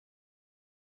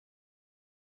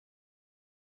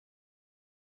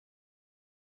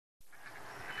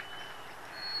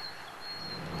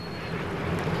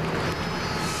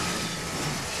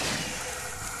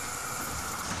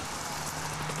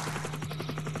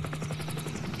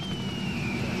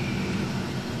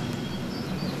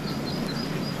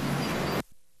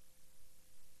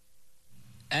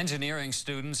Engineering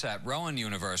students at Rowan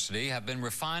University have been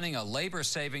refining a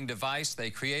labor-saving device they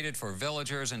created for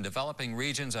villagers in developing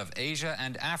regions of Asia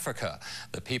and Africa.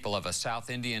 The people of a South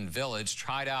Indian village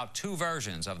tried out 2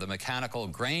 versions of the mechanical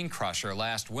grain crusher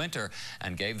last winter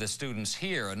and gave the students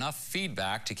here enough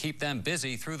feedback to keep them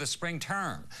busy through the spring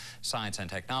term. Science and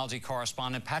technology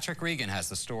correspondent Patrick Regan has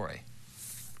the story.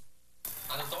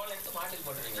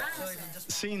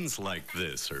 Scenes like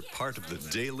this are part of the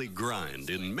daily grind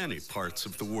in many parts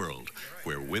of the world,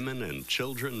 where women and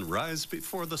children rise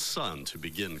before the sun to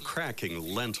begin cracking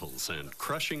lentils and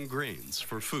crushing grains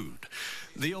for food.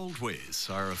 The old ways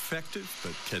are effective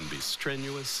but can be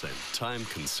strenuous and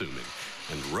time-consuming,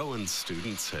 and Rowan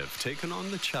students have taken on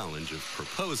the challenge of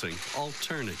proposing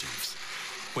alternatives.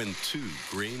 When 2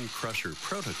 grain crusher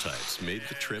prototypes made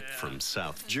the trip from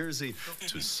South Jersey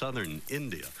to southern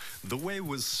India, the way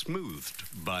was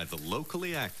smoothed by the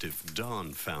locally active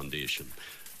Dawn Foundation.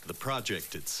 The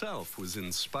project itself was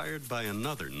inspired by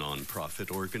another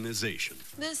nonprofit organization.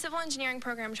 The civil engineering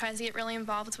program tries to get really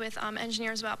involved with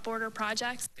engineers about border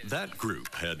projects. That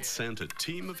group had sent a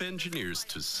team of engineers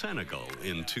to Senegal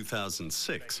in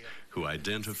 2006 who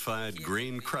identified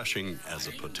grain crushing as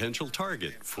a potential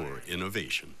target for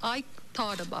innovation. I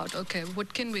thought about, okay,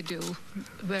 what can we do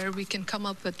where we can come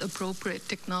up with appropriate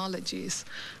technologies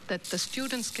that the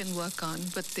students can work on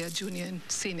with their junior and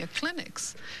senior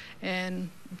clinics, and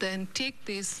then take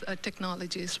these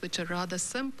technologies, which are rather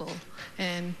simple,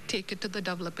 and take it to the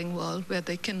developing world where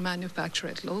they can manufacture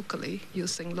it locally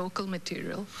using local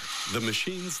material. The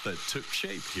machines that took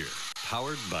shape here,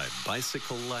 powered by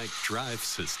bicycle-like drive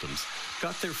systems,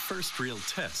 got their first real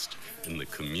test in the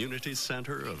community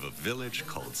center of a village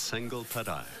called Sengal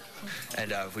Padai.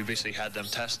 And we basically had them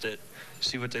test it,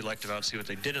 see what they liked about it, see what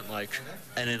they didn't like,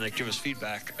 and then give us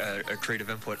feedback, a creative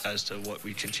input as to what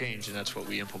we can change, and that's what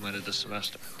we implemented this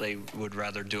semester. They would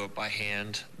rather do it by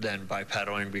hand than by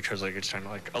pedaling because it's kind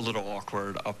of a little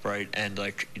awkward upright, and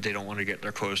they don't want to get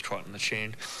their clothes caught in the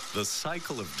chain. The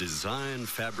cycle of design,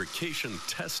 fabrication,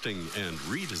 testing, and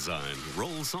redesign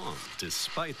rolls on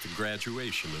despite the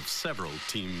graduation of several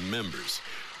team members.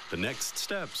 The next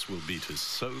steps will be to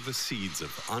sow the seeds of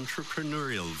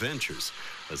entrepreneurial ventures,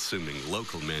 assuming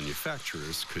local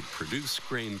manufacturers could produce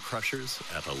grain crushers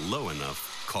at a low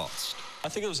enough cost. I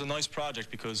think it was a nice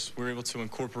project because we were able to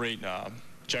incorporate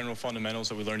general fundamentals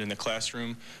that we learned in the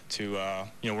classroom to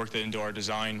work that into our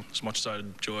design. As much as I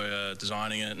enjoy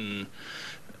designing it and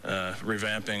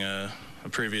revamping a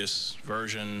previous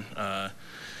version,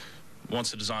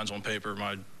 once the design's on paper,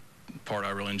 my part I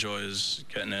really enjoy is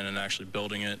getting in and actually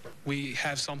building it. We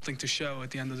have something to show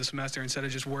at the end of the semester instead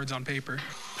of just words on paper.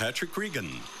 Patrick Regan,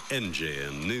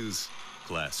 NJN News,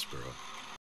 Glassboro.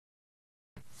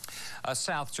 A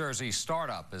South Jersey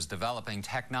startup is developing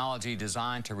technology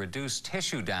designed to reduce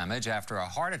tissue damage after a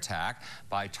heart attack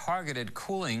by targeted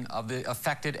cooling of the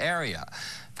affected area.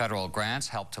 Federal grants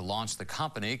helped to launch the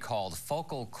company called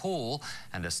Focal Cool,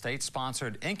 and a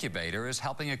state-sponsored incubator is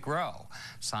helping it grow.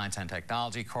 Science and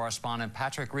technology correspondent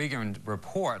Patrick Regan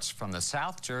reports from the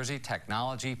South Jersey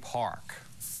Technology Park.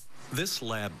 This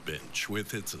lab bench,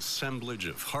 with its assemblage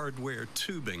of hardware,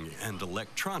 tubing, and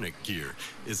electronic gear,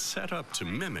 is set up to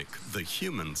mimic the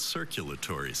human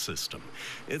circulatory system.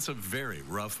 It's a very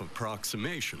rough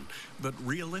approximation, but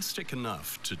realistic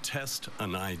enough to test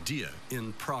an idea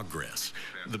in progress.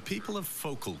 The people of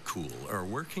Focal Cool are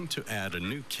working to add a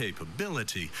new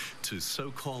capability to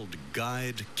so-called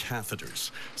guide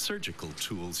catheters, surgical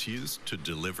tools used to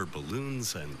deliver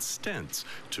balloons and stents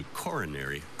to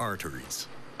coronary arteries.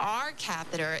 Our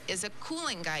catheter is a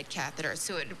cooling guide catheter,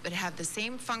 so it would have the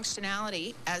same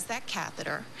functionality as that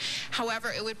catheter.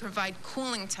 However, it would provide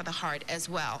cooling to the heart as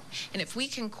well. And if we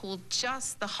can cool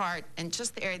just the heart and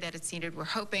just the area that it's needed, we're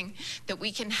hoping that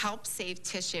we can help save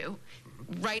tissue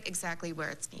right exactly where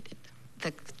it's needed.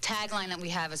 The tagline that we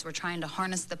have is we're trying to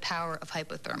harness the power of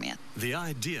hypothermia. The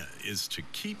idea is to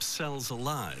keep cells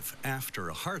alive after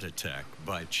a heart attack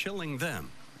by chilling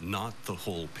them, not the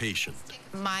whole patient.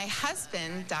 My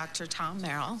husband, Dr. Tom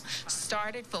Merrill,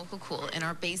 started Focal Cool in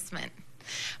our basement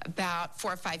about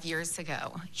 4 or 5 years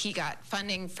ago. He got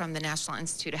funding from the National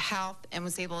Institute of Health and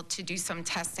was able to do some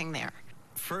testing there.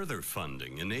 Further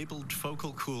funding enabled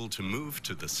Focal Cool to move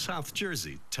to the South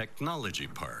Jersey Technology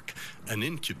Park, an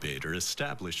incubator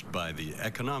established by the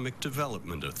Economic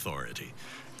Development Authority.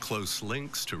 Close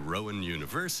links to Rowan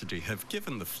University have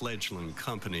given the fledgling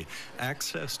company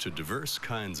access to diverse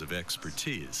kinds of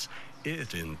expertise.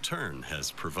 It, in turn,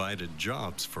 has provided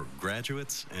jobs for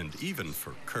graduates and even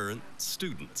for current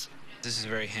students. This is a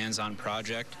very hands-on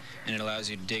project, and it allows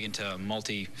you to dig into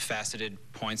multifaceted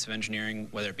points of engineering,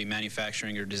 whether it be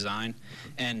manufacturing or design,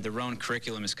 and the Rowan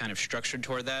curriculum is kind of structured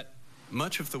toward that.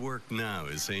 Much of the work now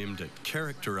is aimed at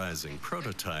characterizing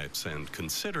prototypes and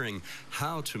considering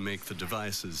how to make the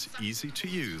devices easy to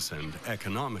use and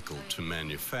economical to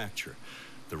manufacture.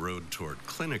 The road toward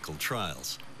clinical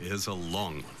trials is a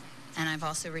long one. And I've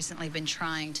also recently been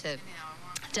trying to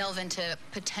delve into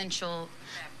potential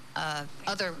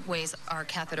other ways our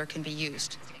catheter can be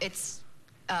used. It's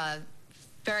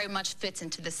very much fits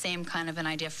into the same kind of an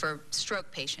idea for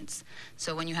stroke patients.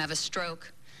 So when you have a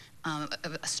stroke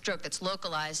that's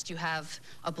localized, you have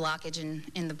a blockage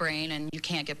in the brain and you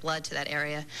can't get blood to that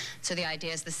area. So the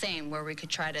idea is the same, where we could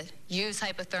try to use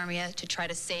hypothermia to try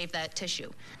to save that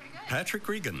tissue. Patrick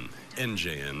Regan,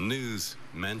 NJN News,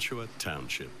 Mantua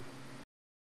Township.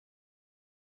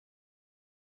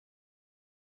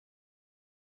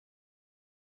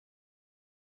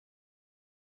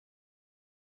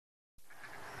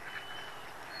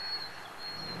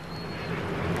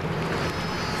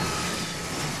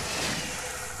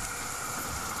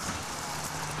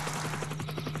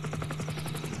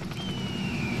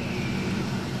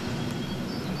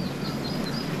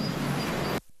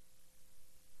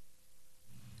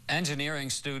 Engineering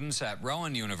students at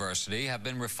Rowan University have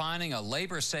been refining a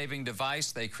labor-saving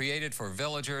device they created for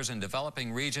villagers in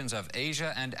developing regions of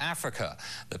Asia and Africa.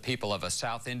 The people of a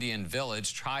South Indian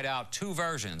village tried out 2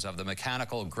 versions of the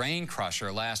mechanical grain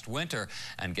crusher last winter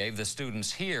and gave the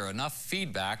students here enough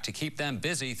feedback to keep them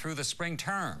busy through the spring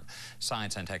term.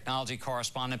 Science and technology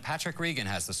correspondent Patrick Regan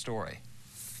has the story.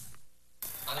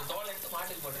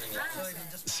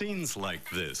 Scenes like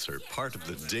this are part of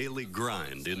the daily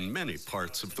grind in many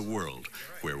parts of the world,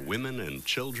 where women and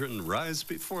children rise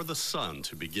before the sun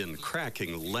to begin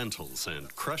cracking lentils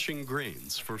and crushing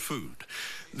grains for food.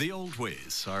 The old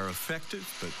ways are effective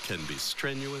but can be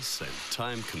strenuous and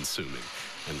time-consuming,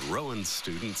 and Rowan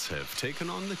students have taken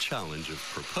on the challenge of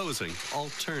proposing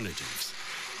alternatives.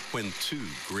 When 2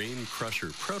 grain crusher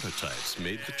prototypes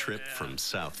made the trip from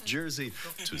South Jersey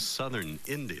to southern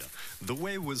India, the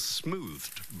way was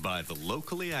smoothed by the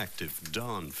locally active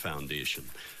Dawn Foundation.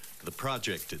 The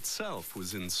project itself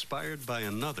was inspired by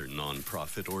another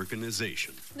nonprofit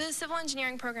organization. The civil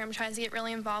engineering program tries to get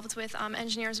really involved with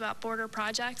engineers about border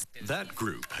projects. That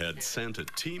group had sent a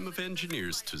team of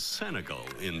engineers to Senegal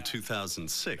in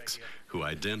 2006 who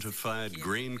identified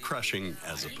grain crushing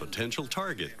as a potential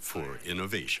target for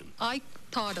innovation. I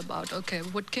thought about, okay,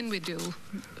 what can we do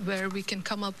where we can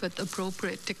come up with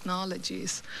appropriate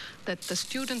technologies that the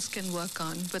students can work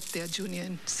on with their junior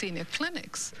and senior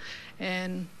clinics,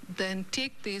 and then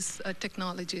take these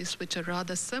technologies, which are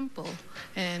rather simple,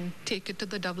 and take it to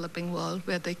the developing world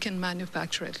where they can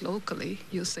manufacture it locally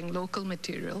using local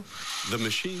material. The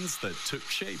machines that took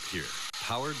shape here,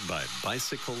 powered by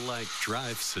bicycle-like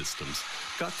drive systems,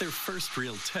 got their first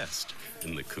real test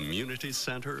in the community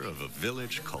center of a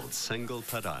village called Sengal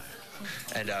Padai.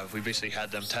 And we basically had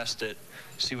them test it,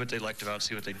 see what they liked about it,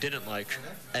 see what they didn't like,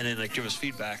 and then give us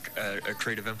feedback, a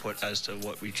creative input as to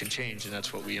what we can change, and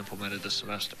that's what we implemented this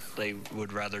semester. They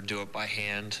would rather do it by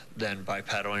hand than by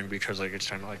pedaling because it's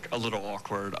kind of a little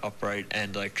awkward upright,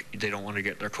 and they don't want to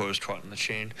get their clothes caught in the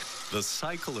chain. The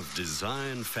cycle of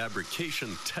design,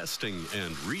 fabrication, testing,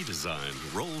 and redesign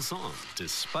rolls on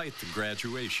despite the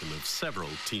graduation of several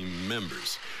team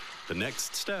members. The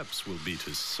next steps will be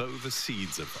to sow the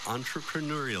seeds of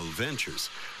entrepreneurial ventures,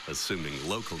 assuming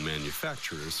local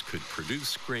manufacturers could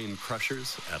produce grain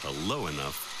crushers at a low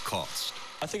enough cost.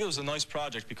 I think it was a nice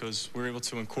project because we were able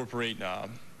to incorporate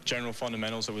general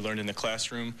fundamentals that we learned in the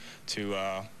classroom to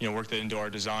work that into our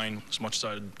design. As much as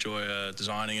I enjoy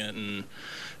designing it and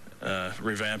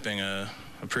revamping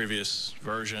a previous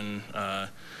version,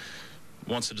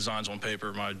 once the design's on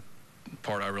paper, my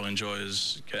part I really enjoy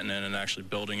is getting in and actually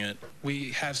building it.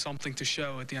 We have something to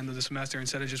show at the end of the semester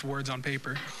instead of just words on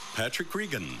paper. Patrick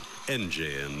Regan,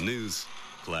 NJN News,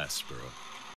 Glassboro.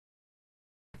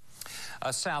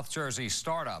 A South Jersey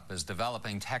startup is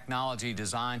developing technology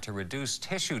designed to reduce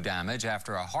tissue damage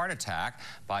after a heart attack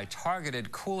by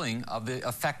targeted cooling of the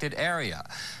affected area.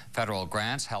 Federal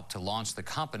grants helped to launch the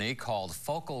company called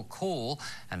Focal Cool,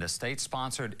 and a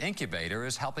state-sponsored incubator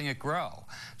is helping it grow.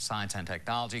 Science and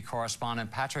technology correspondent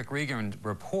Patrick Regan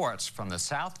reports from the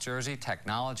South Jersey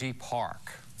Technology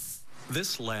Park.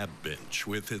 This lab bench,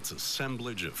 with its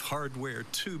assemblage of hardware,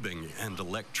 tubing, and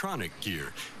electronic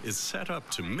gear, is set up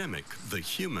to mimic the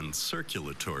human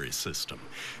circulatory system.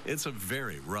 It's a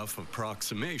very rough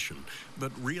approximation,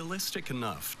 but realistic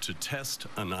enough to test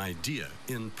an idea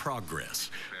in progress.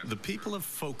 The people of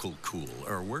Focal Cool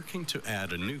are working to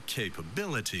add a new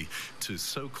capability to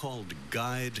so-called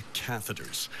guide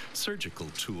catheters, surgical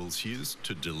tools used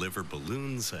to deliver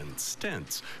balloons and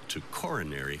stents to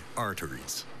coronary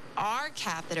arteries. Our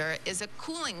catheter is a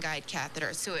cooling guide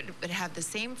catheter, so it would have the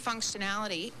same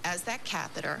functionality as that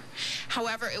catheter.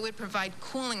 However, it would provide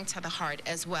cooling to the heart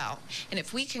as well. And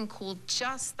if we can cool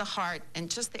just the heart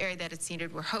and just the area that it's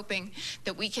needed, we're hoping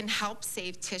that we can help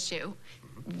save tissue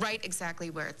right exactly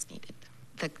where it's needed.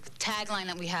 The tagline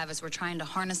that we have is we're trying to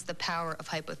harness the power of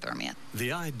hypothermia.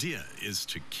 The idea is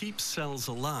to keep cells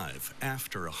alive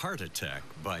after a heart attack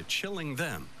by chilling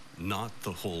them, not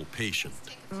the whole patient.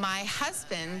 My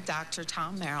husband, Dr.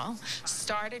 Tom Merrill,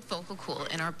 started Focal Cool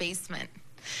in our basement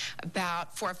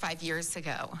about 4 or 5 years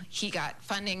ago. He got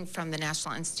funding from the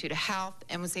National Institute of Health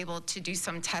and was able to do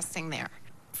some testing there.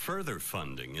 Further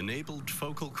funding enabled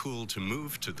Focal Cool to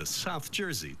move to the South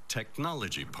Jersey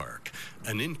Technology Park,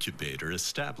 an incubator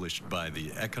established by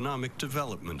the Economic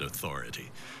Development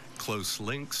Authority. Close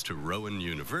links to Rowan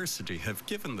University have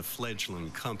given the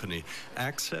fledgling company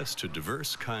access to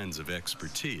diverse kinds of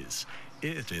expertise.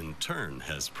 It, in turn,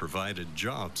 has provided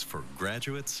jobs for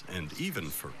graduates and even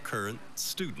for current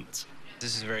students.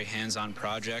 This is a very hands-on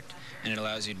project, and it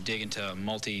allows you to dig into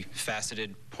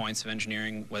multifaceted points of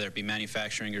engineering, whether it be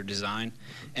manufacturing or design,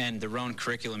 and the Rowan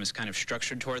curriculum is kind of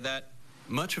structured toward that.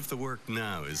 Much of the work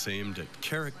now is aimed at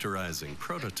characterizing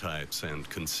prototypes and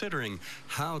considering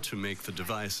how to make the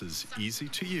devices easy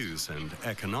to use and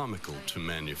economical to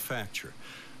manufacture.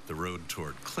 The road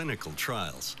toward clinical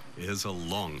trials is a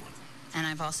long one. And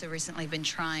I've also recently been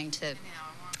trying to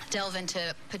delve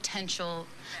into potential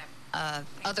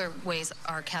other ways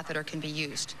our catheter can be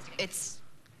used. It's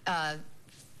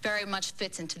very much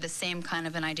fits into the same kind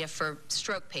of an idea for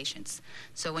stroke patients.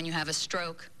 So when you have a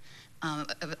stroke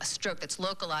that's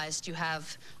localized, you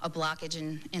have a blockage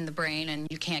in the brain and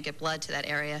you can't get blood to that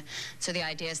area. So the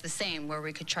idea is the same, where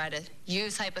we could try to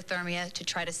use hypothermia to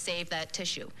try to save that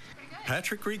tissue.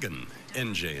 Patrick Regan,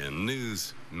 NJN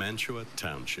News, Mantua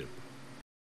Township.